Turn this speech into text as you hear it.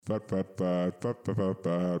Fat. We're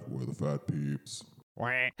the fat peeps.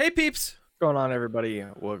 Hey peeps! What's going on, everybody?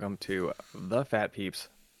 Welcome to the Fat Peeps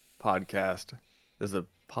podcast. This is a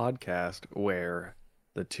podcast where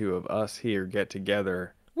the two of us here get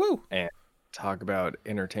together Woo! and talk about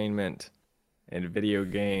entertainment and video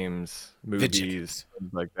games, movies,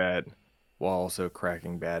 things like that, while also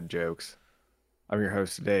cracking bad jokes. I'm your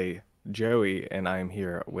host today, Joey, and I'm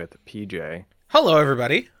here with PJ. Hello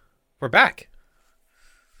everybody. We're back.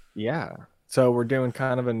 Yeah. So we're doing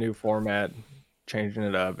kind of a new format, changing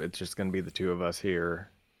it up. It's just going to be the two of us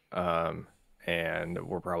here. And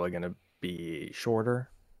we're probably going to be shorter,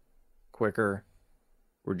 quicker.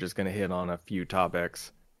 We're just going to hit on a few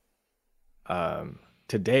topics.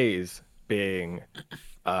 Today's being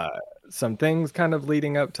some things kind of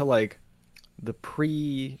leading up to like the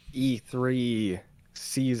pre-E3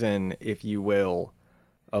 season, if you will,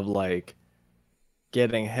 of like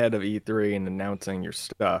getting ahead of E3 and announcing your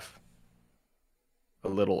stuff a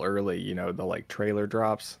little early, you know, the like trailer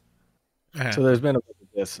drops. So there's been a bit of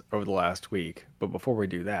this over the last week, but before we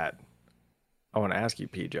do that, I want to ask you,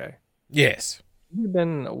 PJ. Yes.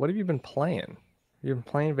 What have you been playing? You been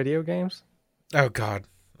playing video games? Oh god.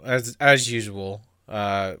 As usual,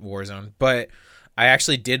 Warzone. But I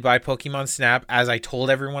actually did buy Pokemon Snap as I told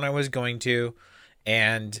everyone I was going to,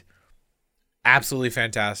 and absolutely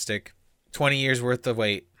fantastic. 20 years worth of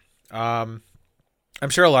wait. I'm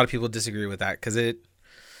sure a lot of people disagree with that because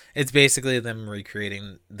it's basically them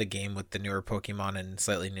recreating the game with the newer Pokemon and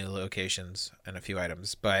slightly new locations and a few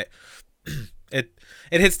items, but it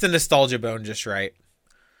hits the nostalgia bone just right.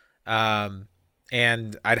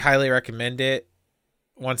 And I'd highly recommend it.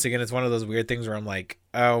 Once again, it's one of those weird things where I'm like,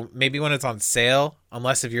 oh, maybe when it's on sale,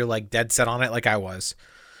 unless if you're like dead set on it like I was.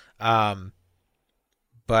 But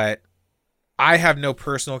I have no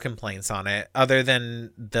personal complaints on it other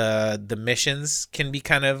than the missions can be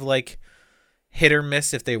kind of like hit or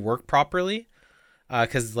miss if they work properly.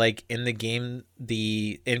 Because like in the game,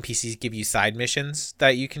 the NPCs give you side missions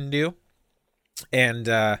that you can do. And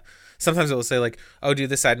sometimes it will say like, oh, do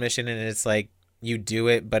the side mission. And it's like you do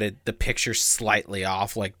it, but the picture's slightly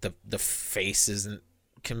off. Like the face isn't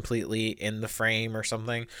completely in the frame or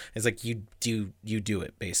something. It's like you do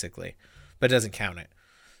it basically, but it doesn't count it.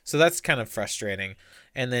 So that's kind of frustrating.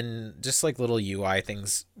 And then just like little UI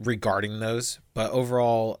things regarding those. But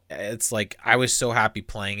overall, it's like I was so happy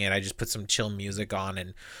playing it. I just put some chill music on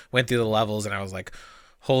and went through the levels and I was like,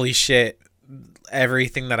 holy shit,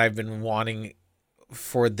 everything that I've been wanting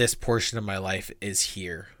for this portion of my life is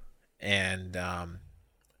here. And I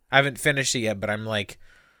haven't finished it yet, but I'm like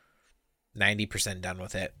 90% done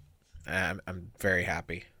with it. I'm very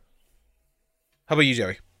happy. How about you,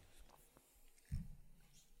 Joey?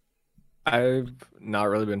 I've not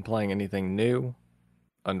really been playing anything new,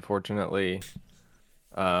 unfortunately.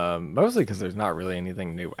 Mostly because there's not really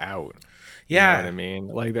anything new out. Yeah. You know what I mean?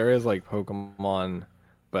 Like there is like Pokemon,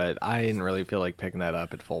 but I didn't really feel like picking that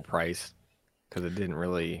up at full price because it didn't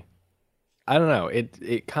really. I don't know.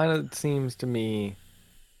 It kind of seems to me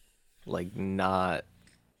like not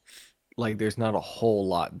like there's not a whole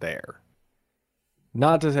lot there.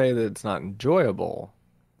 Not to say that it's not enjoyable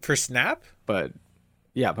For Snap? but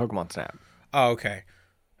yeah, Pokemon Snap. Oh, okay.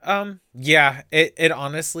 Yeah, it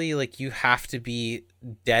honestly, like, you have to be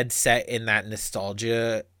dead set in that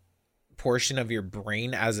nostalgia portion of your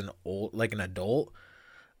brain as an adult,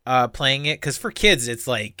 playing it. Because for kids, it's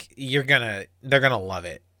like, they're gonna love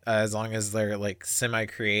it, as long as they're, like,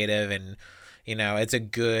 semi-creative and, you know, it's a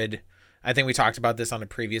good, I think we talked about this on a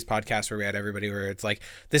previous podcast where we had everybody where it's like,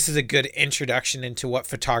 this is a good introduction into what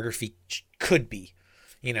photography could be,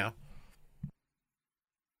 you know?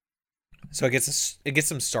 So it gets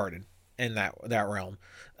them started in that realm.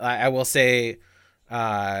 I will say,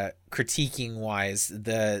 critiquing wise,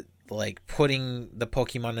 the like putting the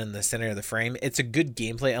Pokemon in the center of the frame, it's a good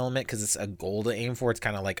gameplay element because it's a goal to aim for. It's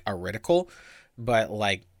kind of like a reticle, but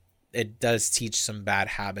like it does teach some bad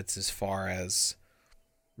habits as far as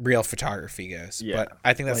real photography goes. Yeah, but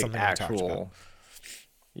I think that's like something we talked about.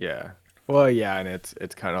 Yeah. Well, yeah, and it's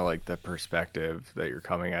kind of like the perspective that you're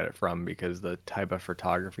coming at it from because the type of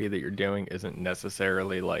photography that you're doing isn't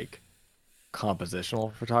necessarily like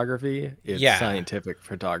compositional photography. It's scientific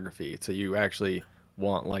photography. So you actually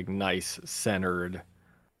want like nice centered,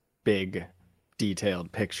 big,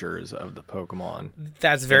 detailed pictures of the Pokemon.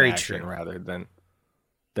 That's very true. Rather than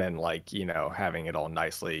like, you know, having it all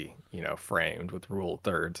nicely, you know, framed with ruled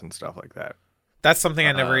thirds and stuff like that. That's something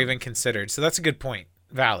I never even considered. So that's a good point.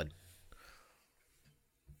 Valid.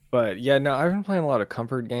 But yeah, no, I've been playing a lot of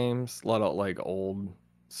comfort games, a lot of like old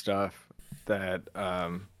stuff that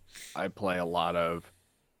I play a lot of.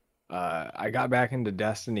 I got back into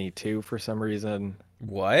Destiny 2 for some reason.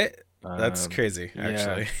 What? That's Um, crazy, yeah.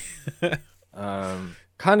 actually.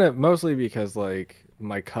 Kind of mostly because like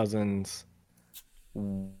my cousins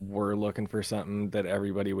were looking for something that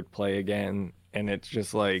everybody would play again, and it's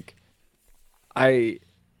just like I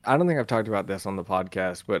I don't think I've talked about this on the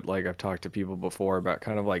podcast, but like I've talked to people before about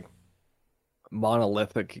kind of like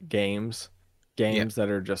monolithic Yeah. games that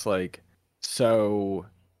are just like so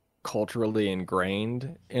culturally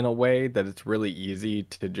ingrained in a way that it's really easy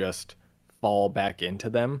to just fall back into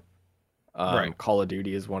them. Right. Call of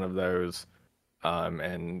Duty is one of those.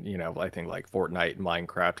 And I think like Fortnite and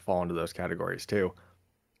Minecraft fall into those categories too.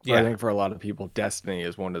 But I Yeah. think for a lot of people, Destiny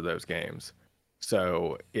is one of those games.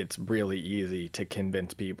 So it's really easy to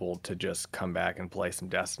convince people to just come back and play some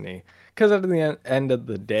Destiny. Because at the end of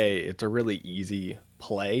the day, it's a really easy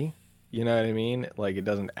play. You know what I mean? Like it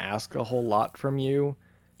doesn't ask a whole lot from you.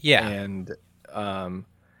 Yeah. And um,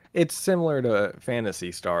 it's similar to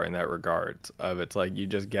Fantasy Star in that regard. Of it's like you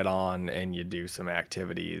just get on and you do some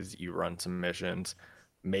activities, you run some missions.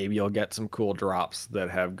 Maybe you'll get some cool drops that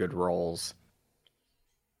have good rolls,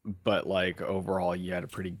 but like overall you had a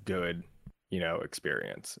pretty good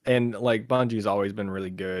experience. And like Bungie's always been really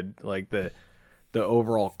good. Like the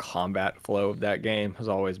overall combat flow of that game has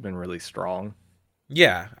always been really strong.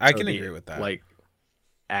 Yeah. I So can the agree with that. like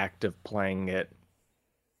act of playing it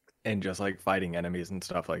and just like fighting enemies and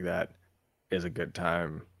stuff like that is a good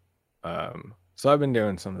time. So I've been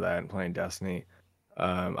doing some of that and playing Destiny.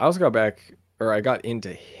 I also got back, or I got into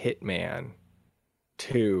Hitman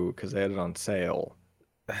 2 because they had it on sale.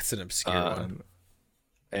 That's an obscure one. Um,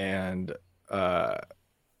 and uh,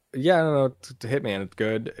 yeah, I don't know. To Hitman, it's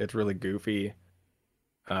good. It's really goofy.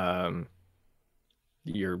 Um,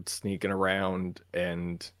 you're sneaking around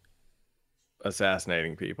and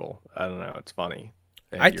assassinating people. I don't know. It's funny,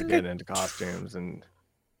 I and you're think I getting into costumes and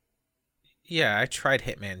Yeah, I tried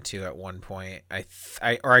Hitman 2 at one point.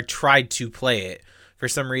 I tried to play it. For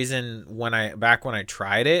some reason when I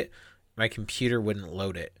tried it, my computer wouldn't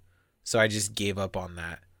load it. So I just gave up on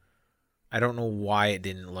that. I don't know why it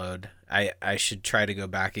didn't load. I should try to go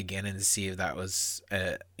back again and see if that was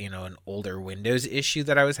an older Windows issue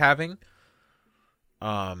that I was having.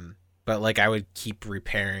 But like I would keep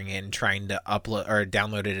repairing it and trying to upload or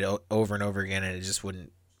download it over and over again and it just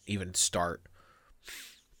wouldn't even start.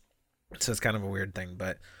 So it's kind of a weird thing,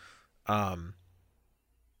 but um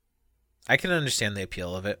I can understand the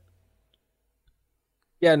appeal of it.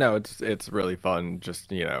 yeah, no, it's really fun.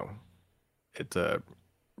 Just it's a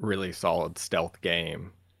really solid stealth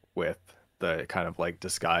game with the kind of like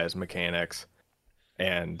disguise mechanics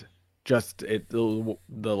and just the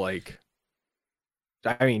like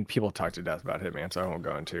I mean people talk to death about Hitman, so I won't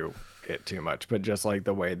go into it too much, but just like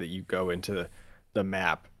the way that you go into the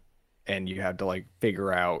map and you have to like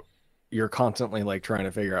figure out you're constantly like trying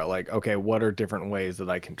to figure out like okay, what are different ways that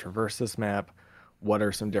I can traverse this map? What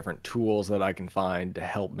are some different tools that I can find to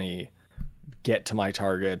help me get to my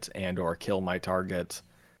targets and or kill my targets?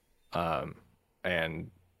 um, and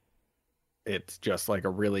it's just like a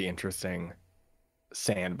really interesting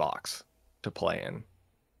sandbox to play in,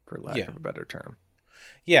 for lack Yeah. of a better term.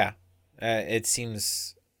 Yeah. It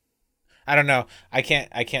seems I don't know. I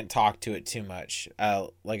can't talk to it too much.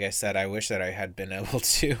 Like I said, I wish that I had been able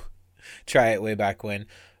to try it way back when.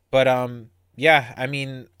 But yeah, I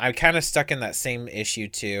mean, I'm kind of stuck in that same issue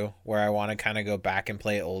too where I want to kind of go back and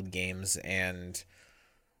play old games and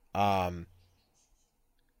um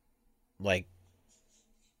like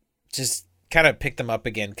just kind of pick them up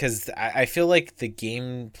again cuz I feel like the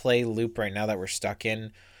gameplay loop right now that we're stuck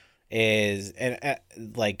in is and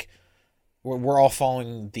like we're all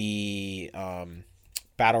following the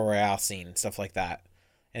battle royale scene, stuff like that.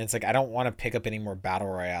 And it's like I don't want to pick up any more battle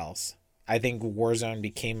royales. I think Warzone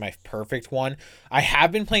became my perfect one. I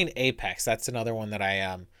have been playing Apex. That's another one that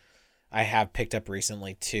I have picked up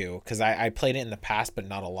recently too, because I played it in the past, but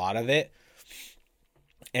not a lot of it.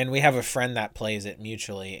 And we have a friend that plays it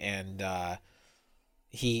mutually, and I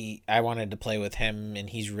wanted to play with him, and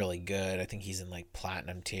he's really good. I think he's in like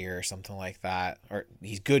platinum tier or something like that, or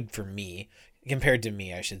he's good for me compared to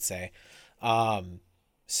me, I should say.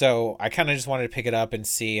 So I kind of just wanted to pick it up and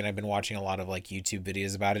see, and I've been watching a lot of like YouTube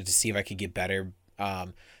videos about it to see if I could get better.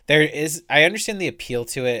 I understand the appeal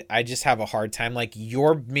to it. I just have a hard time. Like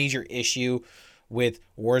your major issue with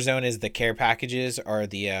Warzone is the care packages or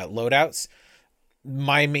the loadouts.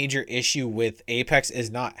 My major issue with Apex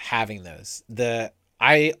is not having those.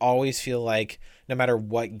 I always feel like no matter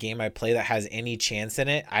what game I play that has any chance in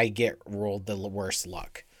it, I get rolled the worst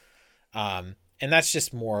luck. And that's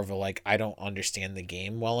just more of a like I don't understand the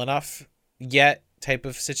game well enough yet type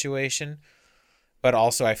of situation. but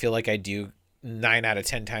also I feel like I do 9 out of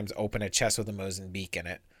 10 times open a chest with a Mozambique in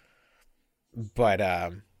it. But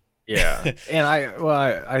Yeah. And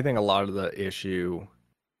I think a lot of the issue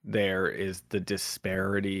there is the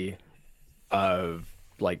disparity of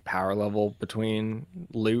like power level between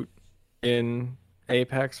loot in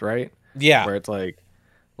Apex, right? yeah, Where it's like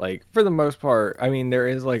for the most part, I mean there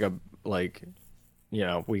is like a like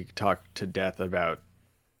we talk to death about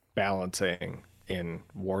balancing in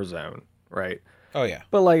Warzone, right? oh yeah,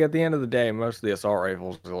 But like at the end of the day, most of the assault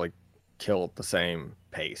rifles are like kill at the same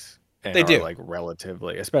pace and they are do. like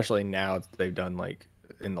relatively, especially now that they've done like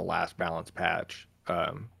in the last balance patch,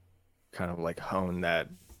 kind of like hone that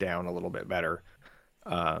down a little bit better.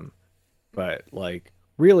 Um, but like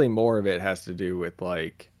really more of it has to do with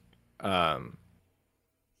like um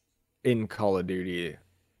in Call of Duty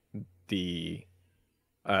the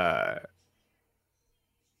uh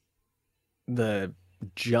the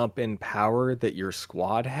jump in power that your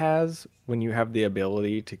squad has when you have the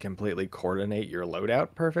ability to completely coordinate your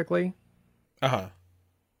loadout perfectly. Uh-huh.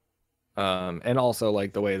 And also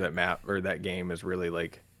like the way that map or that game is really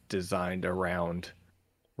like designed around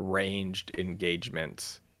ranged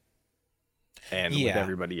engagements. And with Yeah.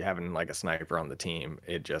 everybody having like a sniper on the team,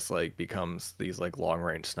 it just like becomes these like long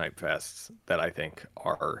range snipe fests that I think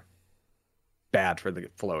are bad for the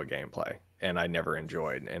flow of gameplay. And I never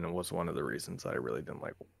enjoyed, and it was one of the reasons that I really didn't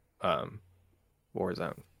like um,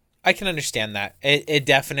 Warzone. I can understand that. It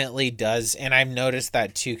definitely does, and I've noticed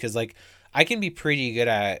that too cuz like I can be pretty good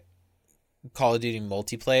at Call of Duty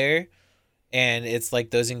multiplayer, and it's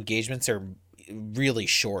like those engagements are really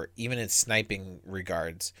short even in sniping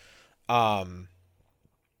regards. Um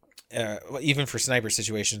Even for sniper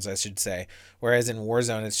situations, I should say. Whereas in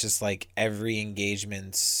Warzone, it's just like every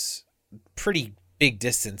engagement's pretty big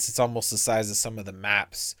distance. It's almost the size of some of the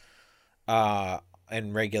maps uh,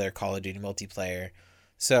 in regular Call of Duty multiplayer.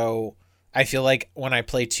 So I feel like when I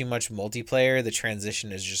play too much multiplayer, the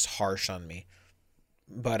transition is just harsh on me.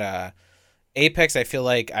 But Apex, I feel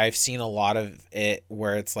like I've seen a lot of it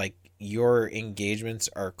where it's like your engagements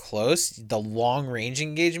are close. The long range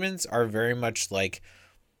engagements are very much like,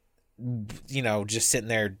 just sitting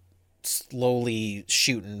there slowly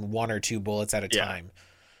shooting 1 or 2 bullets at a Yeah. time.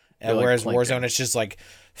 You're, like, Whereas clinking. Warzone, it's just like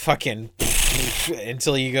fucking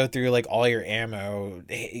until you go through like all your ammo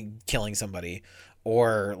killing somebody.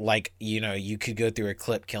 Or like, you could go through a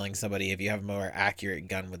clip killing somebody if you have a more accurate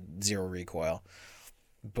gun with zero recoil.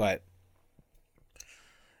 But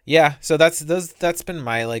yeah, so that's been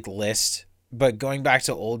my like list. But going back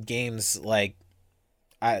to old games, like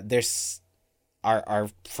there's our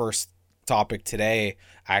first topic today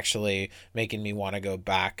actually making me want to go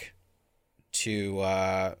back to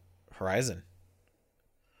Horizon.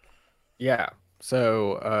 Yeah.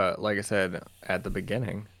 So, like I said at the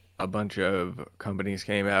beginning, a bunch of companies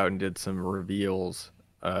came out and did some reveals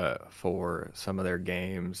for some of their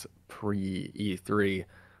games pre E3.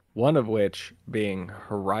 One of which being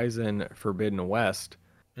Horizon Forbidden West.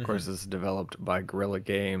 Of Mm-hmm. course, this is developed by Guerrilla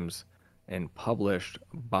Games and published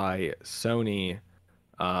by Sony.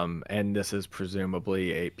 And this is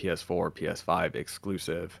presumably a PS4, PS5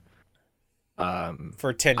 exclusive.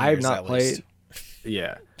 For 10 I have years not at least. played.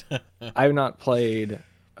 Yeah, I have not played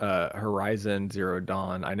Horizon Zero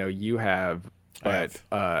Dawn. I know you have, I but have.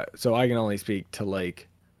 so I can only speak to like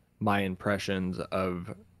my impressions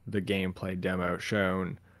of the gameplay demo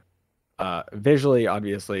shown. Visually,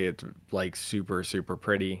 obviously, it's like super super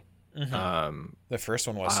pretty. Mm-hmm. Um, The first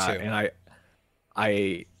one was too. and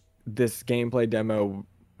I this gameplay demo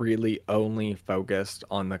really only focused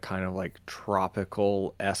on the kind of like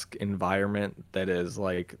tropical-esque environment that is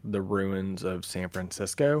like the ruins of San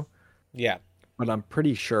Francisco. Yeah. But I'm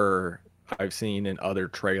pretty sure I've seen in other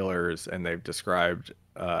trailers and they've described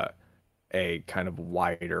a kind of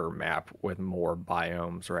wider map with more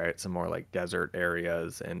biomes, right? Some more like desert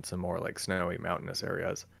areas and some more like snowy mountainous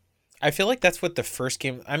areas. I feel like that's what the first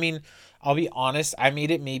game. I mean, I'll be honest. I made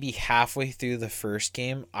it maybe halfway through the first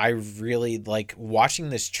game. I really like watching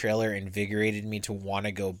this trailer. Invigorated me to want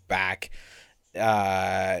to go back,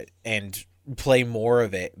 and play more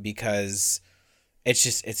of it because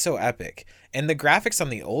it's so epic. And the graphics on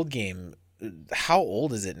the old game. How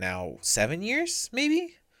old is it now? 7 years,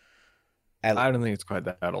 maybe. I don't think it's quite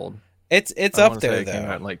that old. It's I up want to say there it came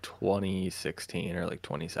out though. in like 2016 or like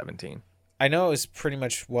 2017. I know it was pretty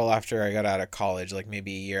much well after I got out of college, like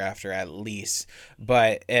maybe a year after at least.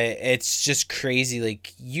 But it's just crazy.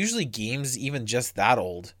 Like usually games even just that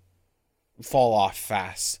old fall off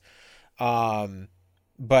fast. Um,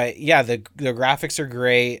 but yeah, the graphics are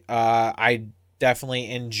great. I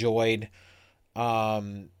definitely enjoyed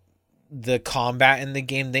um the combat in the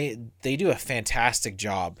game, they do a fantastic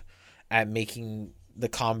job at making the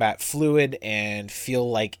combat fluid and feel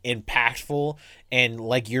like impactful and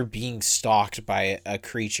like you're being stalked by a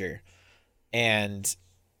creature. And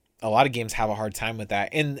a lot of games have a hard time with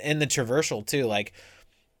that. In the traversal too, like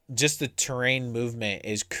just the terrain movement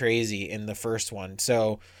is crazy in the first one.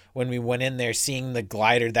 So when we went in there seeing the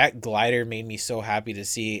glider, that glider made me so happy to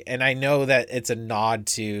see. And I know that it's a nod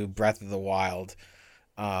to Breath of the Wild.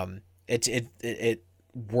 It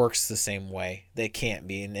works the same way. They can't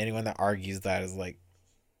be, and anyone that argues that is like,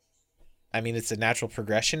 I mean, it's a natural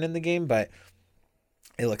progression in the game, but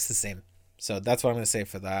it looks the same. So that's what I'm going to say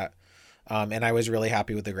for that. And I was really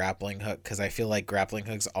happy with the grappling hook because I feel like grappling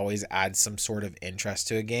hooks always add some sort of interest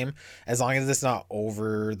to a game, as long as it's not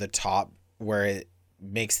over the top where it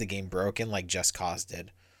makes the game broken like Just Cause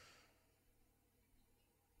did.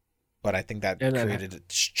 But I think that And then created a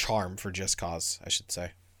charm for Just Cause, I should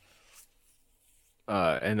say.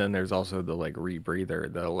 and then there's also the like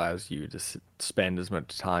rebreather that allows you to spend as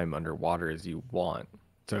much time underwater as you want.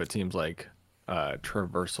 So it seems like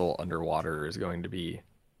traversal underwater is going to be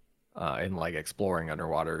and like exploring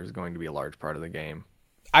underwater is going to be a large part of the game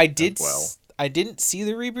as well. I didn't see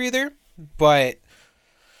the rebreather, but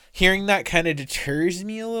hearing that kind of deters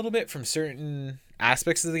me a little bit from certain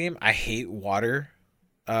aspects of the game. I hate water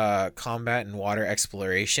combat and water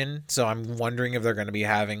exploration, so I'm wondering if they're going to be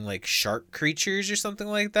having like shark creatures or something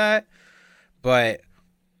like that. But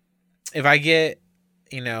if I get,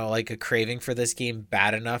 like a craving for this game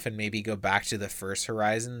bad enough and maybe go back to the first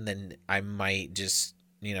Horizon, then I might just,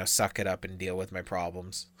 suck it up and deal with my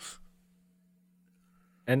problems.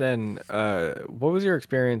 And then what was your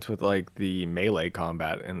experience with like the melee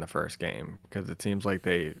combat in the first game? Because it seems like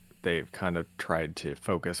they've kind of tried to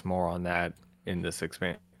focus more on that in this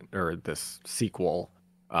expand or this sequel,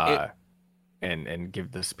 It and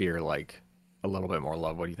give the spear like a little bit more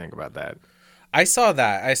love. What do you think about that? I saw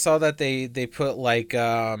that. I saw that they put like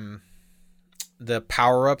the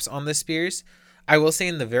power-ups on the spears. I will say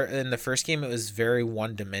in the first game it was very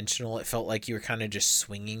one-dimensional. It felt like you were kind of just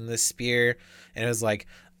swinging the spear and it was like,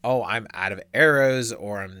 "Oh, I'm out of arrows,"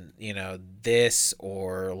 or I'm, this,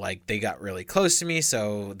 or like they got really close to me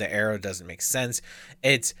so the arrow doesn't make sense.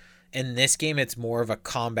 It's in this game it's more of a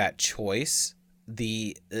combat choice.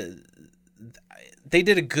 They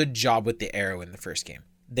did a good job with the arrow in the first game.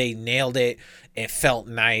 They nailed it. It felt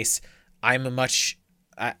nice. I'm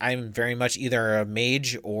very much either a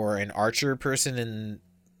mage or an archer person in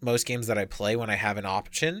most games that I play when I have an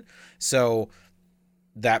option. So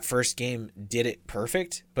that first game did it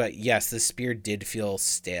perfect. But yes, the spear did feel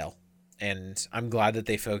stale. And I'm glad that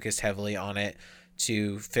they focused heavily on it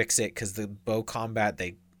to fix it, because the bow combat,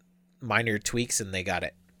 they minor tweaks and they got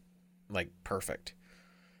it like perfect.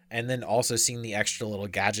 And then also seeing the extra little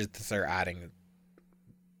gadgets that they're adding,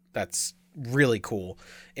 that's really cool.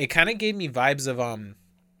 It kind of gave me vibes of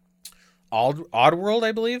Oddworld,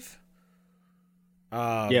 I believe.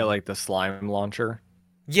 Yeah, like the slime launcher.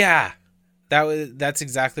 Yeah, that's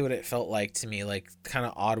exactly what it felt like to me, like kind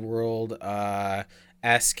of Oddworld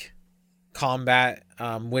esque combat,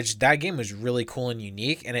 which that game was really cool and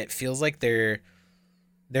unique, and it feels like they're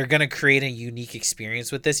gonna create a unique experience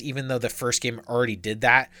with this, even though the first game already did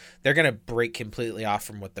that. They're gonna break completely off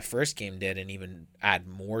from what the first game did and even add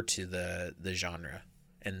more to the genre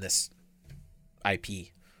and this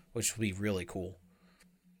IP, which will be really cool.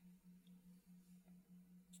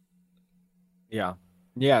 Yeah.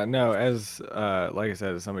 Yeah, no, as like I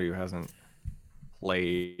said, as somebody who hasn't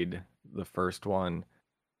played the first one,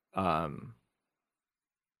 um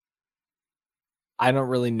I don't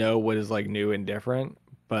really know what is like new and different,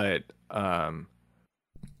 but The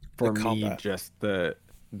for me combat, just the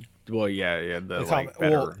well yeah, the the like combat.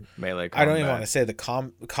 better Well, melee I don't even want to combat. say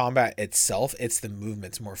the combat itself. It's the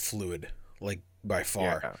movements more fluid, like by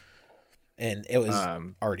far, Yeah. and it was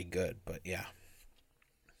Um already good. But yeah,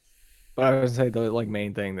 but I would say the like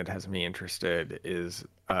main thing that has me interested is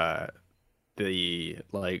the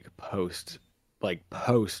like post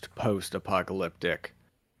apocalyptic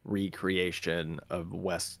recreation of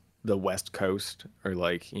the West Coast, or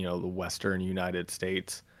like, the Western United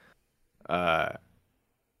States. Uh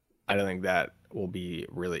I don't think that will be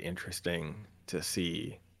really interesting to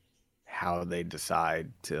see how they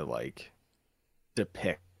decide to like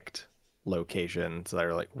depict locations that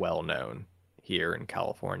are like well known here in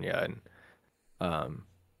California. And um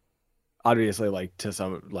obviously, like, to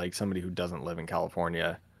somebody who doesn't live in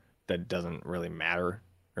California, that doesn't really matter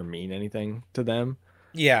or mean anything to them.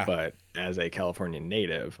 yeah. But as a California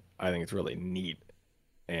native, I think it's really neat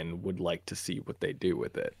and would like to see what they do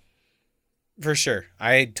with it. For sure.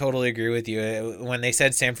 I totally agree with you. When they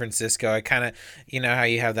said San Francisco, I kind of, how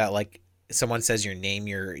you have that, like, someone says your name,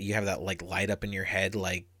 you have that, like, light up in your head,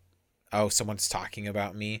 like, oh, someone's talking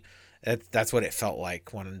about me. That's what it felt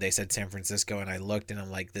like when they said San Francisco, and I looked and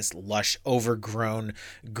I'm like, this lush, overgrown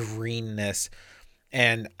greenness.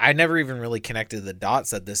 And I never even really connected the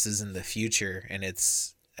dots that this is in the future, and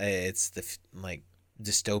it's the like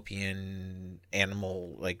dystopian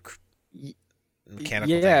animal, like Y-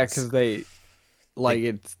 mechanical Yeah, things. because they They like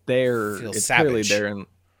it's there. feel It's clearly savage. there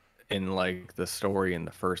in like the story in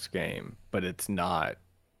the first game, but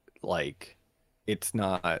like it's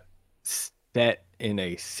not set in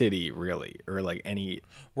a city really, or like any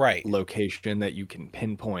Right. location that you can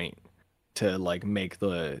pinpoint to like make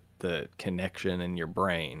the connection in your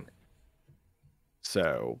brain.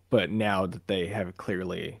 So, but now that they have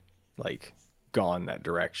clearly like gone that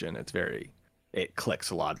direction, it clicks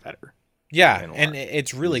a lot better Yeah, and a and lot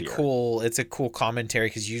it's really easier. cool. It's a cool commentary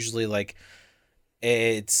because usually, like,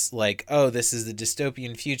 it's like, oh, this is the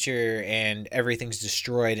dystopian future and everything's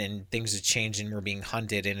destroyed and things have changed and we're being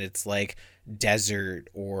hunted, and it's like desert,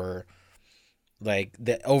 or like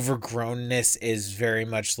the overgrownness is very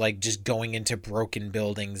much like just going into broken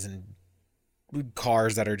buildings and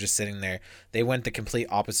cars that are just sitting there. They went the complete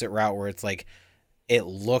opposite route where it's like it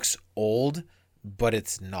looks old, but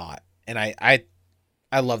it's not. And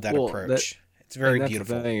I love that Well, that approach. It's and very that's the beautiful.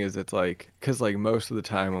 thing is it's like because like most of the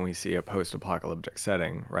time when we see a post-apocalyptic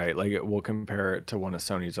setting, right? Like we'll compare it to one of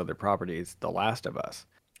Sony's other properties, The Last of Us.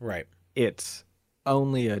 Right. It's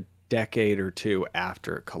only a decade or two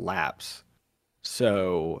after collapse.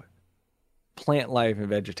 So plant life and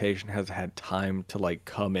vegetation has had time to like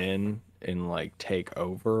come in and like take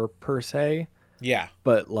over per se, Yeah.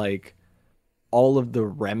 but like all of the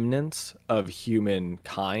remnants of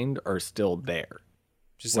humankind are still there.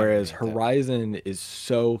 Just Whereas underneath it. Horizon is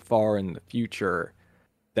so far in the future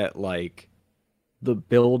that like the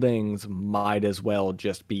buildings might as well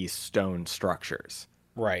just be stone structures.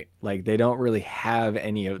 Right. Like they don't really have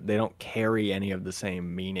they don't carry any of the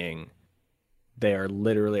same meaning. They are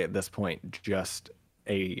literally at this point just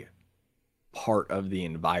a part of the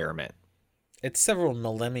environment. It's several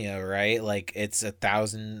millennia, right? Like it's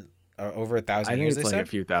over a I thousand think years, they it's like a said.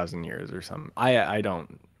 few thousand years or something.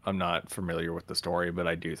 I'm not familiar with the story, but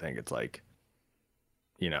I do think it's like,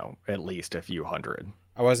 at least a few hundred,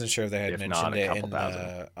 I wasn't sure if they had if not mentioned a it couple in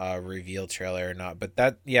thousand. the reveal trailer or not, but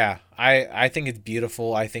that, yeah, I think it's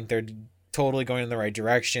beautiful. I think they're totally going in the right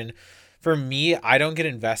direction. For me, I don't get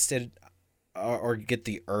invested or get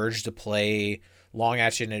the urge to play long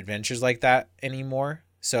action adventures like that anymore.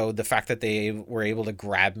 So the fact that they were able to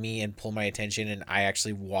grab me and pull my attention, and I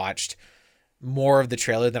actually watched more of the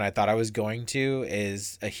trailer than I thought I was going to,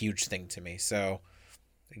 is a huge thing to me. So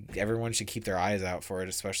everyone should keep their eyes out for it,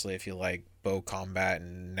 especially if you like bow combat,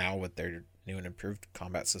 and now with their new and improved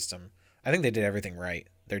combat system. I think they did everything right.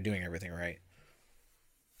 They're doing everything right.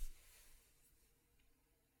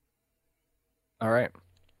 All right.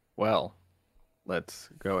 Well, let's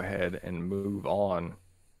go ahead and move on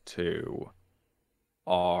to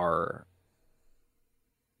our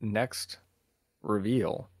next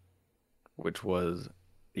reveal, which was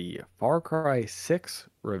the Far Cry 6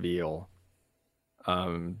 reveal.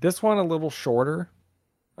 This one a little shorter,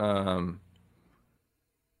 um,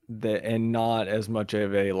 and not as much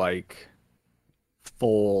of a like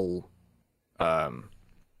full, um,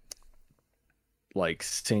 like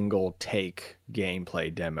single take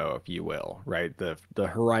gameplay demo, if you will, right? The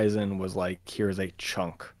Horizon was like here's a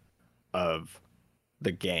chunk of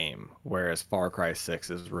the game, whereas Far Cry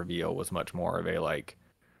 6's reveal was much more of a like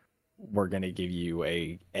we're gonna give you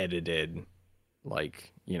a edited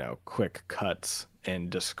like quick cuts and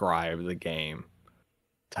describe the game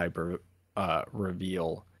type of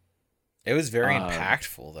reveal. It was very Um,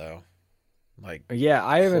 impactful though. Like, yeah,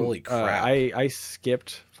 I haven't. holy crap. I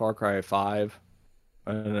skipped Far Cry 5.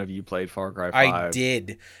 I don't know if you played Far Cry I 5.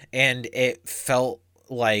 did, and it felt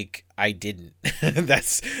like I didn't.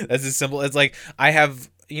 That's as simple. It's like I have,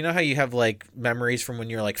 how you have like memories from when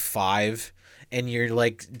you're like 5, and you're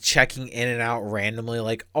like checking in and out randomly,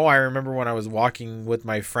 like, oh, I remember when I was walking with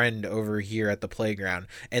my friend over here at the playground,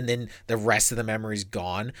 and then the rest of the memory's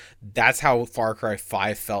gone. That's how Far Cry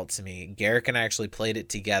 5 felt to me. Garrick and I actually played it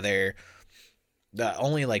together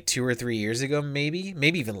only like 2 or 3 years ago, maybe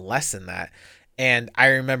even less than that. And I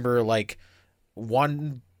remember like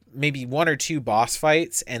one maybe one or two boss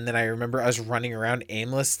fights, and then I remember us running around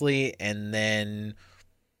aimlessly and then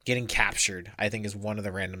getting captured. I think is one of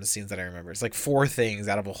the random scenes that I remember. It's like four things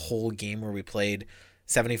out of a whole game where we played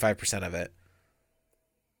 75% of it.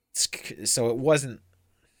 So it wasn't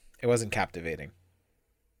captivating.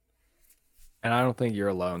 And I don't think you're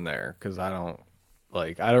alone there because I don't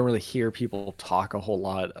really hear people talk a whole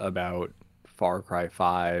lot about Far Cry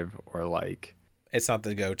 5 or like It's not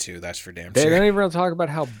the go-to, that's for damn they sure. don't even really talk about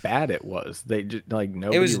how bad it was. They just like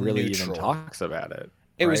It nobody was really even neutral. talks about it,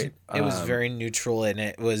 It was right? it was very neutral, and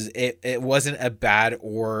it wasn't a bad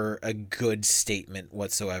or a good statement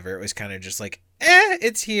whatsoever. It was kind of just like,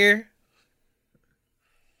 it's here.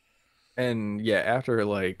 And yeah, after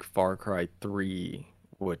like Far Cry 3,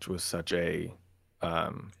 which was such a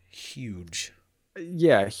um Huge.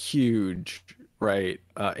 yeah, huge, right?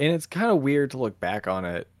 And it's kind of weird to look back on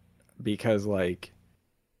it because like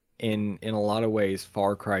in a lot of ways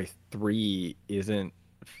Far Cry 3 isn't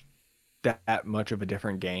that much of a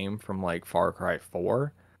different game from like Far Cry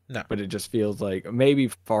 4, No. but it just feels like maybe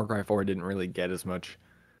Far Cry 4 didn't really get as much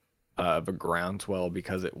of a groundswell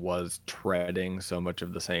because it was treading so much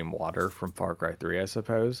of the same water from Far Cry 3, I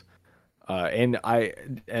suppose. And I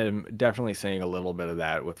am definitely seeing a little bit of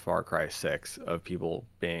that with Far Cry 6 of people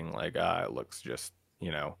being like, it looks just,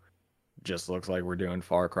 just looks like we're doing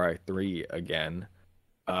Far Cry 3 again.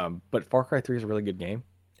 But Far Cry 3 is a really good game.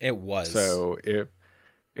 It was. So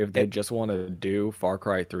if they It just want to do Far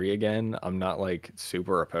Cry 3 again, I'm not like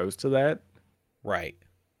super opposed to that. right.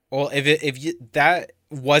 Well, if you that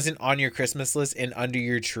wasn't on your Christmas list and under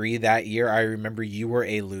your tree that year, I remember you were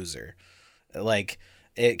a loser. Like,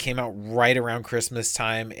 it came out right around Christmas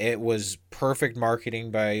time. It was perfect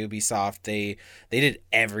marketing by Ubisoft. They did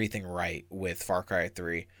everything right with Far Cry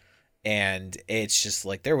 3. And it's just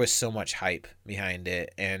like there was so much hype behind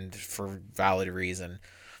it, and for valid reason.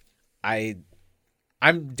 I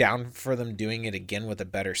I'm down for them doing it again with a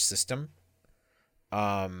better system.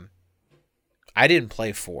 Um I didn't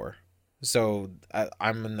play 4. So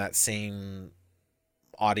I'm in that same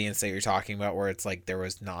audience that you're talking about where it's like there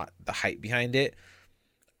was not the hype behind it.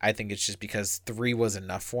 I think it's just because 3 was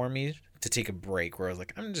enough for me to take a break where I was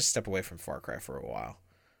like, I'm gonna just step away from Far Cry for a while.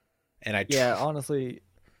 And Yeah, honestly,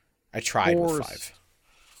 I tried with four's 5.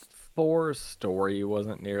 four's story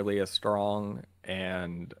wasn't nearly as strong,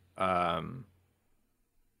 and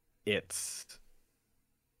its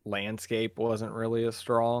landscape wasn't really as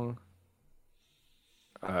strong.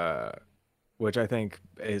 Uh, which I think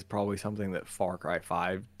is probably something that Far Cry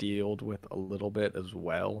 5 dealt with a little bit as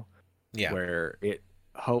well, Yeah. where it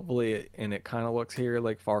hopefully, and it kind of looks here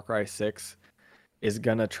like Far Cry 6 is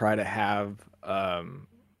gonna try to have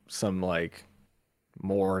some like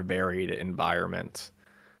more varied environments.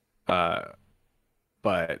 Uh,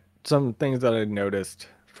 but some things that I noticed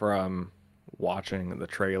from watching the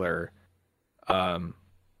trailer, um,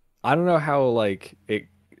 I don't know how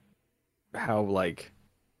like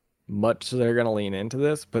much they're gonna lean into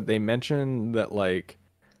this, but they mentioned that like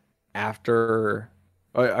after,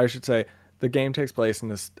 I should say, the game takes place in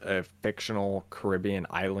this fictional Caribbean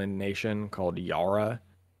island nation called Yara,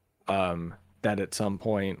 that at some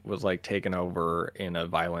point was like taken over in a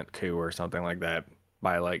violent coup or something like that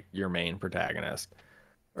by like your main protagonist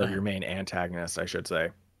or Uh-huh. your main antagonist, I should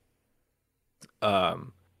say.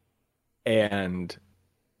 Um, and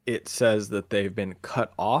it says that they've been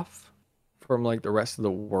cut off from like the rest of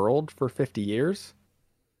the world for 50 years.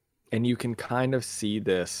 And you can kind of see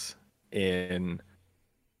this in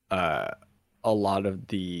uh, a lot of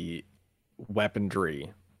the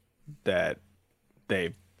weaponry that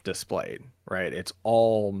they've displayed, right? It's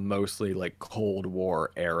all mostly like Cold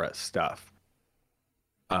War era stuff,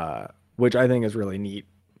 which I think is really neat.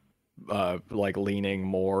 Like leaning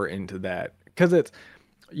more into that because it's,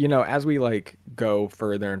 as we like go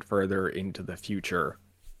further and further into the future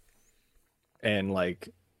and like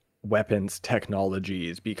weapons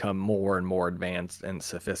technologies become more and more advanced and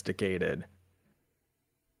sophisticated.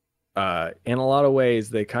 In a lot of ways,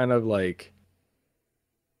 they kind of like,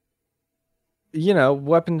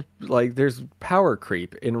 weapon like there's power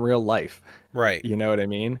creep in real life. Right. You know what I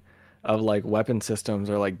mean? Of like weapon systems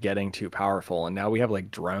are like getting too powerful, and now we have like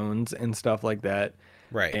drones and stuff like that.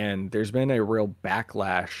 Right. And there's been a real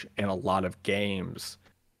backlash in a lot of games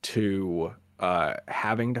to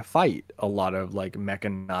having to fight a lot of like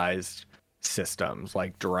mechanized systems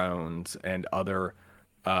like drones and other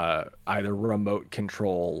either remote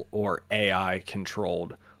control or AI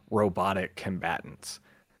controlled robotic combatants.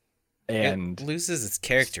 It And loses its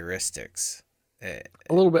characteristics. Eh,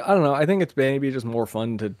 a little bit, I don't know. I think it's maybe just more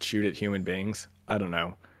fun to shoot at human beings. I don't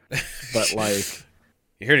know. But like,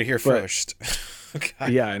 you heard it here but first.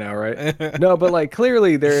 God. yeah, I know, right? No, but like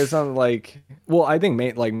clearly there is some like, well, I think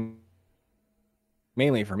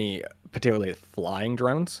mainly for me, particularly flying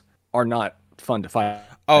drones are not fun to fight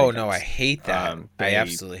Oh no, I against. hate that. They I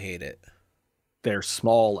absolutely hate it. they're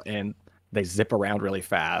small and they zip around really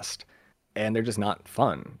fast, and they're just not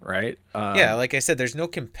fun, right? Yeah, like I said, there's no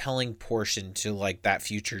compelling portion to like that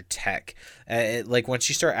future tech. Like once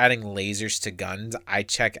you start adding lasers to guns, I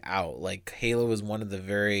check out. Like Halo was one of the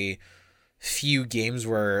very few games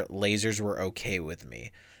where lasers were okay with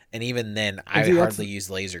me, and even then, And I see, hardly use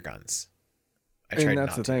laser guns. I tried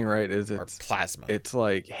that's not the to, thing, right? Is or plasma. it's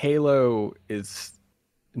like Halo is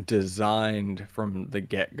designed from the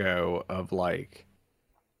get-go of like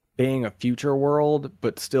being a future world,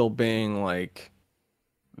 but still being like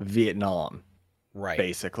Vietnam, Right.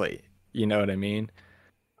 basically. You know what I mean?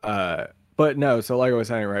 Uh, but no, so like I was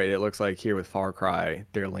saying, right, it looks like here with Far Cry,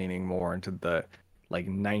 they're leaning more into the like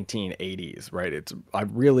 1980s, right? I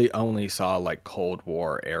really only saw like Cold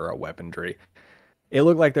War era weaponry. It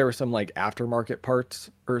looked like there were some like aftermarket parts,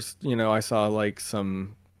 or I saw like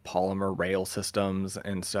some polymer rail systems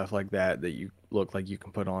and stuff like that that you look like you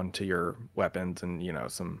can put onto your weapons, and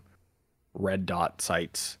some red dot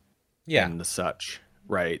sights Yeah. and the such,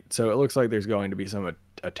 right? So it looks like there's going to be some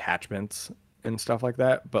attachments and stuff like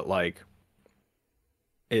that, but like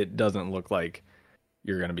it doesn't look like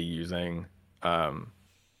you're going to be using um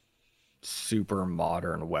super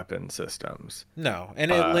modern weapon systems. No,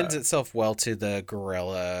 and it Uh lends itself well to the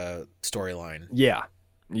Gorilla storyline. yeah.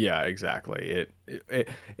 Yeah, exactly. It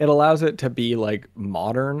allows it to be like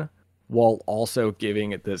modern while also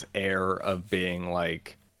giving it this air of being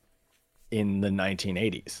like in the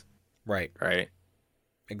 1980s, Right. right?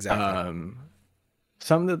 Exactly. Um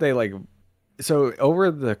some that they like so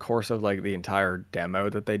over the course of like the entire demo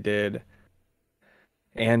that they did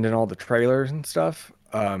and in all the trailers and stuff,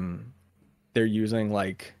 they're using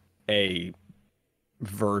like a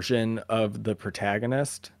version of the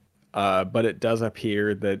protagonist, but it does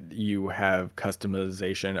appear that you have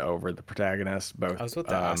customization over the protagonist I both. was about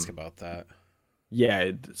to ask about that.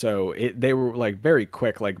 Yeah, so they were like very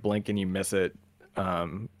quick, like blink and you miss it,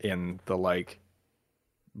 in the like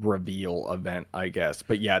reveal event, I guess.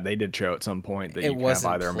 But yeah, they did show at some point that It you can have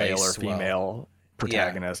wasn't either a male or placed well. female Yeah.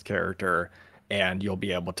 protagonist character, and you'll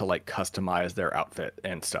be able to like customize their outfit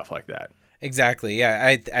and stuff like that. Exactly.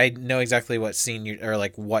 Yeah, I know exactly what scene you or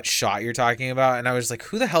like what shot you're talking about, and I was like,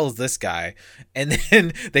 "Who the hell is this guy?" And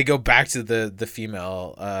then they go back to the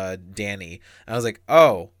female Danny. I was like,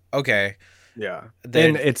 "Oh, okay." Yeah. They're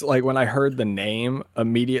And it's like when I heard the name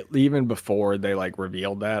immediately, even before they like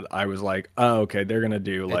revealed that, I was like, oh, okay, they're gonna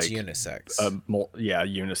do it's like unisex.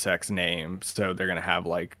 unisex name. So they're gonna have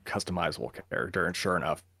like customizable character. And sure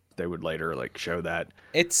enough, they would later like show that.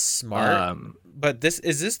 It's smart, Um, but this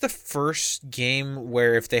the first game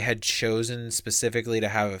where if they had chosen specifically to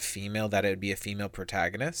have a female, that it would be a female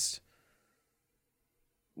protagonist?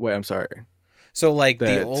 wait, I'm sorry. So like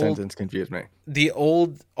That sentence confused me. all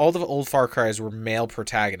the old Far Cries were male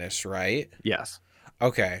protagonists, right? Yes.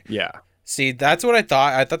 Okay. Yeah. See, that's what I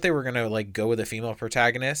thought. I thought they were gonna like go with a female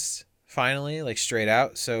protagonist finally, like straight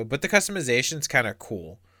out. So, but the customization's kind of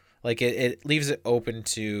cool. Like it leaves it open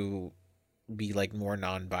to be like more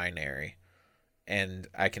non-binary, and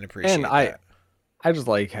I can And appreciate that. I just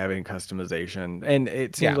like having customization. And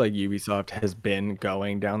it seems Yeah. like Ubisoft has been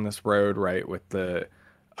going down this road, right, with the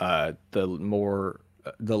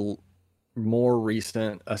more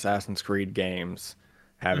recent Assassin's Creed games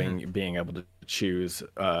Hmm. being able to choose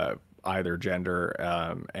either gender,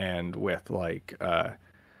 and with like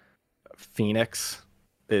Phoenix,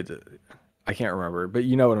 it I can't remember, but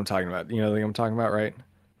you know what I'm talking about. You know the thing I'm talking about, right?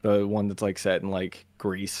 The one that's like set in like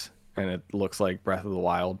Greece and it looks like Breath of the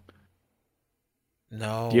Wild. Do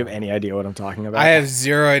you have No, any idea what I'm talking I about? have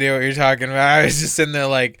zero idea what you're talking about. I was just sitting there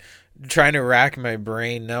like trying to rack my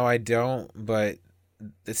brain. No, I don't. But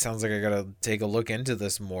it sounds like I gotta take a look into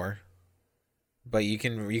this more. But you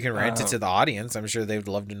can rant it Um, to the audience. I'm sure they'd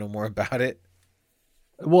love to know more about it.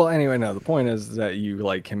 well, anyway, no, the point is that you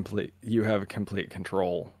have complete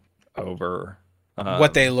control over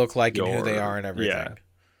What they look like and who they your are and yeah, everything.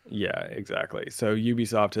 yeah, exactly. So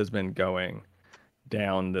Ubisoft has been going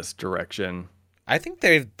down this direction I think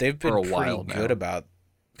they've for been a pretty while good now. about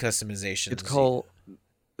It's customizations. called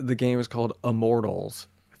the game is called Immortals: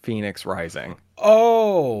 Phoenix Rising.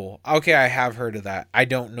 Oh, okay. I have heard of that. I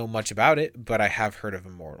don't know much about it, but I have heard of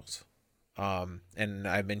Immortals. And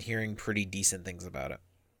I've been hearing pretty decent things about it.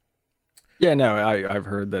 Yeah, no, I've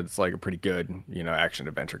heard that it's like a pretty good, action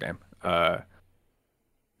adventure game.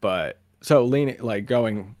 But so leaning like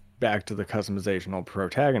going back to the customizational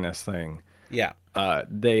protagonist thing, Yeah.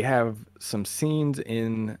 they have some scenes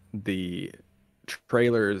in the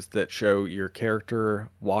trailers that show your character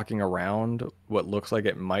walking around what looks like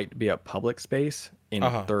it might be a public space Uh in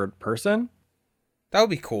huh. third person. That would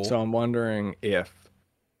be cool. So I'm wondering if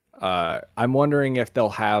they'll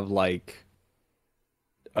have like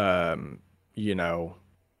you know,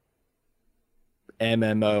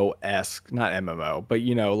 MMO-esque, not MMO, but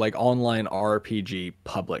you know, like online RPG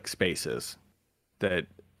public spaces that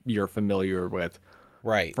you're familiar with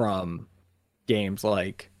Right. from games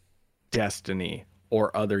like Destiny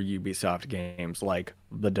or other Ubisoft games like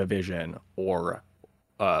The Division or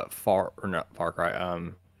Far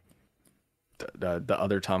Cry, the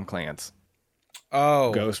other Tom Clancy,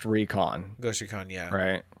 Oh, Ghost Recon, Ghost Recon, yeah.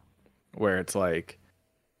 right? Where it's like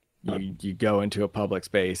you go into a public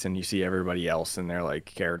space and you see everybody else in their like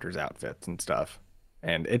characters' outfits and stuff.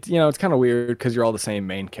 And it's it's kind of weird because you're all the same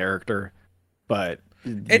main character, but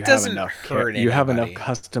It doesn't hurt you have enough anybody.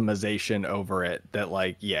 customization over it that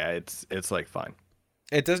like it's like fun.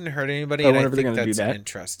 It doesn't hurt anybody, I and I wonder if they're think gonna do that's that.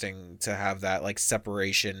 interesting to have that like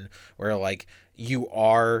separation where like you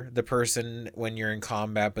are the person when you're in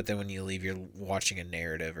combat, but then when you leave, you're watching a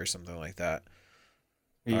narrative or something like that.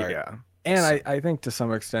 Yeah. And I think to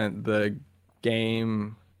some extent the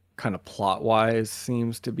game kind of plot wise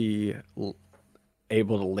seems to be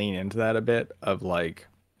able to lean into that a bit of like,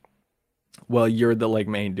 well, you're the like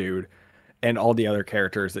main dude and all the other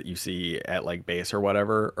characters that you see at like base or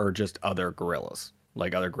whatever are just other guerrillas,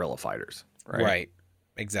 like other guerrilla fighters, right? Right.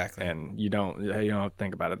 Exactly. And you don't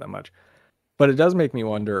think about it that much. But it does make me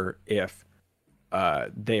wonder if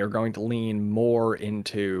they are going to lean more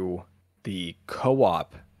into the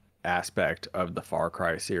co-op aspect of the Far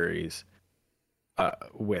Cry series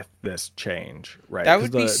with this change, right? That 'Cause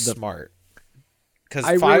would be the smart. Because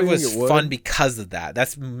I 5 really think was it would. fun because of that.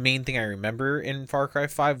 That's the main thing I remember in Far Cry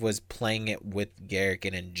 5 was playing it with Garrick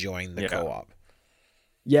and enjoying the Yeah. co-op.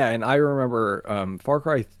 Yeah, and I remember Far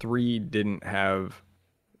Cry 3 didn't have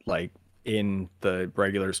like in the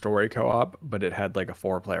regular story co-op, but it had like a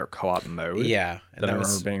 4-player co-op mode Yeah, and that I that remember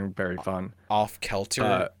was being very fun. off kilter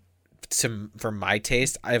Uh, for my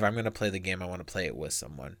taste. If I'm gonna play the game, I want to play it with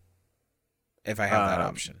someone. If I have that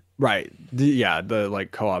option. Right. The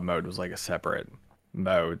like co-op mode was like a separate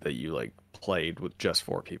mode that you like played with just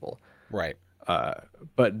 4 people. Right.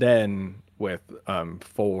 But then with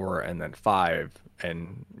 4 and then 5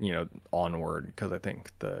 and onward, because I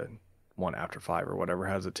think the one after 5 or whatever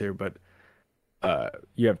has it too, but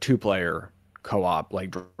you have 2-player co-op,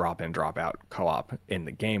 like drop in drop out co-op in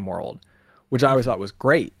the game world, which I always thought was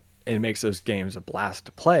great. It makes those games a blast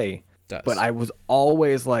to play. Does. But I was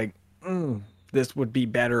always like, this would be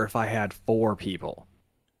better if I had 4 people.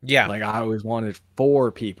 Yeah. Like I always wanted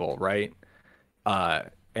 4 people, right?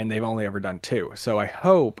 And they've only ever done 2. So I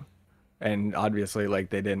hope, and obviously like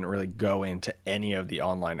they didn't really go into any of the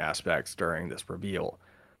online aspects during this reveal,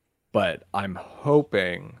 but I'm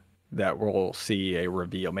hoping that we'll see a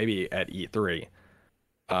reveal maybe at E3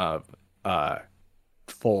 of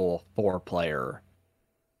full 4-player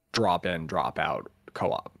drop in drop out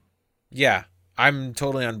co-op. Yeah. I'm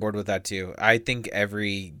totally on board with that too. I think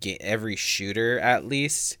every shooter at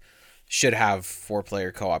least should have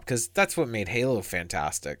 4-player co-op because that's what made Halo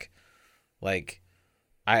fantastic. Like,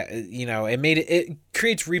 it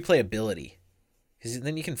creates replayability because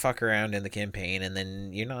then you can fuck around in the campaign and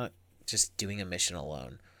then you're not just doing a mission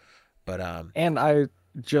alone. But and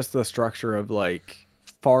just the structure of like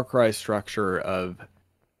Far Cry structure of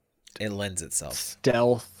it lends itself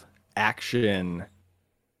stealth action,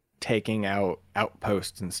 taking out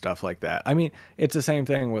outposts and stuff like that. I mean, it's the same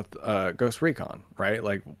thing with Ghost Recon, right?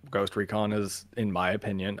 Like Ghost Recon is, in my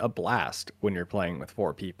opinion, a blast when you're playing with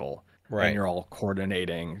 4 people, right? And you're all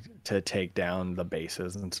coordinating to take down the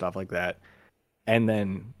bases and stuff like that. And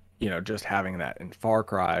then just having that in Far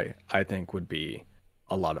Cry, I think would be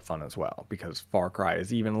a lot of fun as well, because Far Cry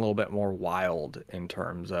is even a little bit more wild in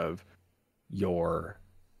terms of your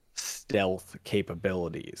stealth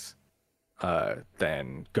capabilities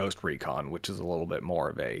than Ghost Recon, which is a little bit more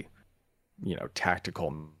of a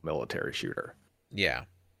tactical military shooter. Yeah.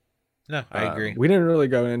 No, I agree. We didn't really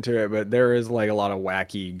go into it, but there is like a lot of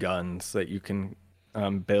wacky guns that you can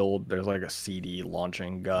build. There's like a CD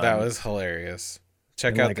launching gun. That was hilarious.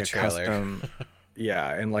 Check out like the trailer.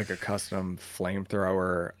 And like a custom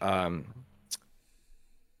flamethrower.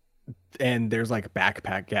 And there's like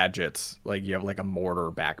backpack gadgets. Like you have like a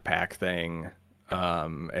mortar backpack thing.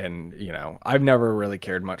 And I've never really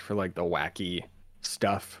cared much for like the wacky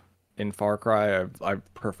stuff in Far Cry.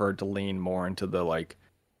 I've preferred to lean more into the like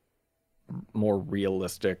more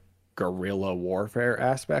realistic guerrilla warfare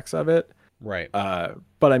aspects of it. Right.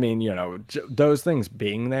 But I mean, those things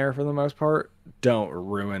being there for the most part don't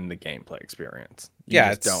ruin the gameplay experience. You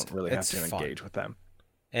just don't really have to fun. engage with them.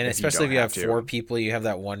 And especially if you have 4 people, you have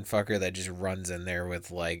that one fucker that just runs in there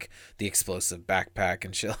with like the explosive backpack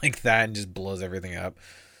and shit like that and just blows everything up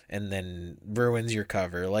and then ruins your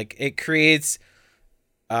cover. Like it creates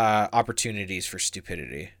opportunities for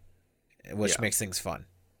stupidity, which makes things fun.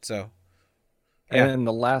 So, yeah. And then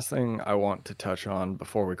the last thing I want to touch on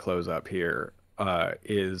before we close up here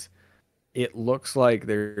is it looks like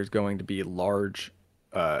there's going to be large,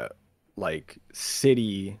 like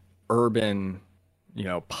city, urban,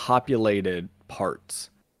 populated parts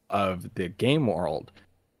of the game world.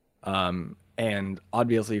 And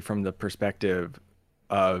obviously from the perspective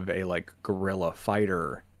of a like guerrilla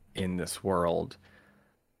fighter in this world,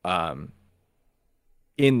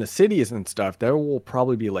 in the cities and stuff, there will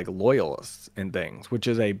probably be like loyalists and things, which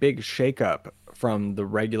is a big shakeup from the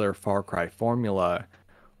regular Far Cry formula,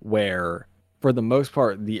 where for the most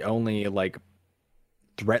part, the only like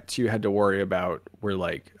threats you had to worry about were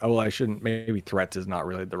like, oh, well, I shouldn't, maybe threats is not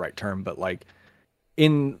really the right term, but like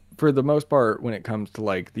for the most part, when it comes to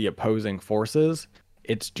like the opposing forces,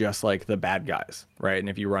 it's just like the bad guys, right? And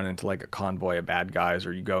if you run into like a convoy of bad guys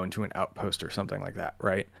or you go into an outpost or something like that,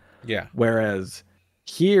 right? Yeah. Whereas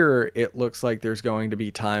here, it looks like there's going to be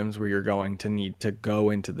times where you're going to need to go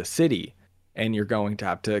into the city and you're going to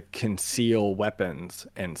have to conceal weapons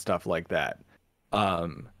and stuff like that.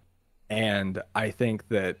 And I think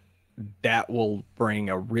that will bring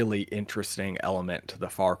a really interesting element to the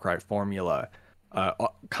Far Cry formula.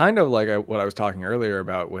 Kind of like what I was talking earlier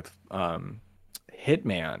about with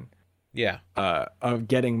Hitman. Yeah. Of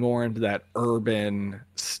getting more into that urban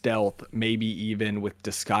stealth, maybe even with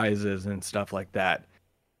disguises and stuff like that,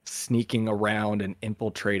 sneaking around and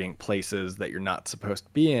infiltrating places that you're not supposed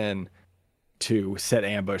to be in to set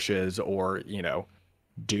ambushes or,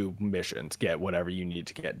 do missions, get whatever you need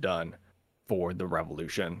to get done for the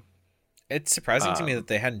revolution. It's surprising to me that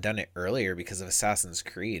they hadn't done it earlier because of Assassin's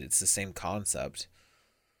Creed. It's the same concept.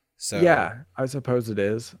 So yeah, I suppose it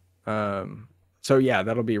is. So yeah,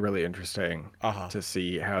 that'll be really interesting to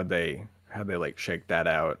see how they like shake that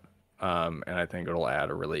out. And I think it'll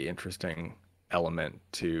add a really interesting element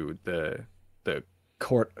to the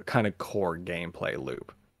core gameplay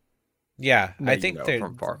loop. Yeah, I think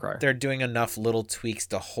from Far Cry. They're doing enough little tweaks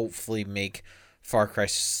to hopefully make Far Cry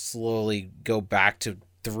slowly go back to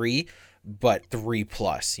 3, but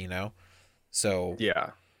 3+, So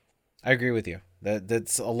yeah, I agree with you.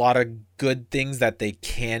 That's a lot of good things that they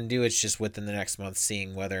can do. It's just within the next month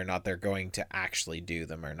seeing whether or not they're going to actually do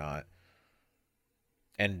them or not.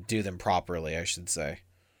 And do them properly, I should say.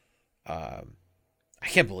 I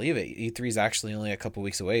can't believe it. E3 is actually only a couple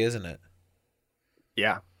weeks away, isn't it?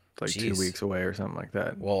 Yeah. It's like 2 weeks away or something like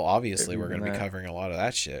that. Well, obviously we're going to be covering a lot of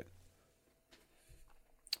that shit.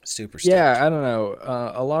 Super stoked. Yeah, I don't know.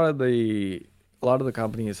 A lot of the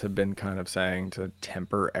companies have been kind of saying to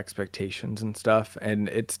temper expectations and stuff, and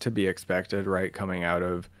it's to be expected, right? Coming out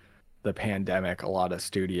of the pandemic, a lot of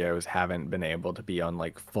studios haven't been able to be on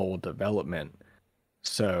like full development,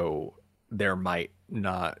 so there might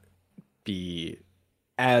not be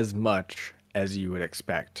as much as you would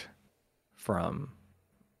expect from,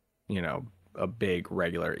 a big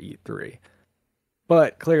regular E3.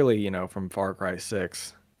 But clearly, from Far Cry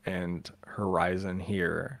 6 and Horizon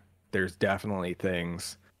here, there's definitely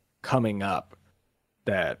things coming up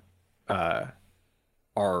that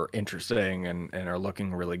are interesting and are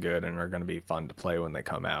looking really good and are going to be fun to play when they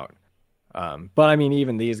come out. But I mean,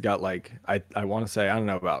 even these got like, I want to say, I don't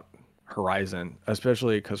know about Horizon,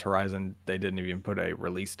 especially because Horizon, they didn't even put a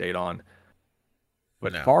release date on.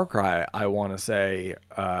 But no. Far Cry, I want to say,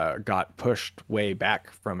 got pushed way back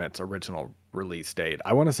from its original release date.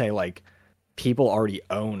 I want to say like people already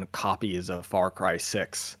own copies of Far Cry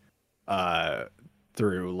 6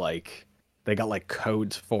 through like, they got like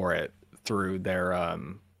codes for it through their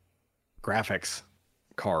graphics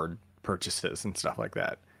card purchases and stuff like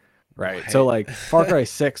that. Right. So like Far Cry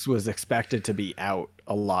 6 was expected to be out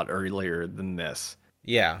a lot earlier than this.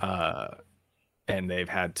 Yeah. And they've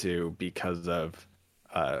had to, because of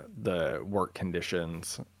the work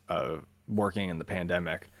conditions of working in the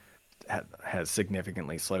pandemic, has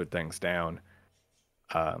significantly slowed things down.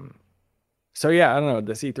 So yeah, I don't know.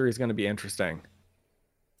 This E3 is going to be interesting.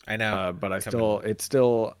 I know. But it's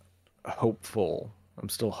still hopeful. I'm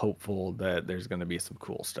still hopeful that there's going to be some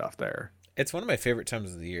cool stuff there. It's one of my favorite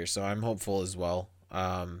times of the year, so I'm hopeful as well.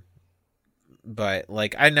 But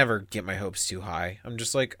like, I never get my hopes too high. I'm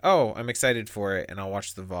just like, oh, I'm excited for it, and I'll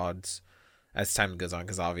watch the VODs as time goes on,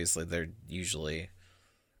 because obviously they're usually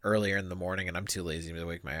earlier in the morning, and I'm too lazy to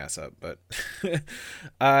wake my ass up. But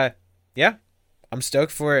yeah, I'm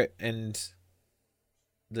stoked for it, and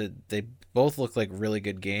they both look like really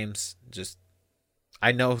good games. Just,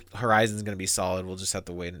 I know Horizon's gonna be solid. We'll just have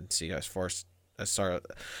to wait and see as far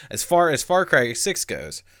as Far Cry 6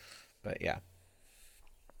 goes. But yeah,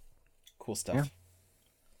 cool stuff.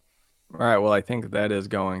 All right. Well, I think that is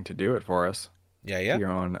going to do it for us Yeah. here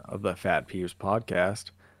on the Fat Peeves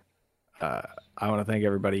podcast. I want to thank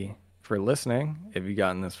everybody for listening. If you've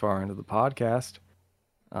gotten this far into the podcast,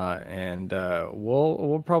 and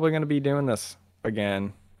we're probably going to be doing this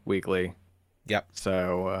again weekly. Yep.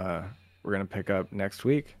 So we're going to pick up next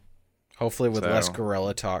week. Hopefully with less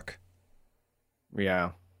gorilla talk.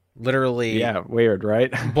 Yeah. Literally. Yeah. Weird,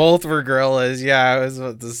 right? Both were gorillas. Yeah, I was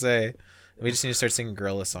about to say. We just need to start singing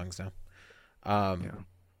gorilla songs now.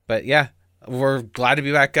 But yeah, we're glad to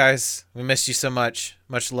be back, guys. We missed you so much.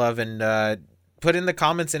 Much love, and put in the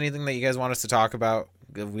comments anything that you guys want us to talk about.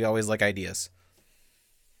 We always like ideas.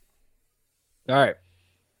 All right.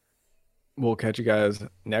 We'll catch you guys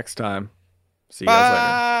next time. See you guys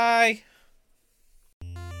later. Bye.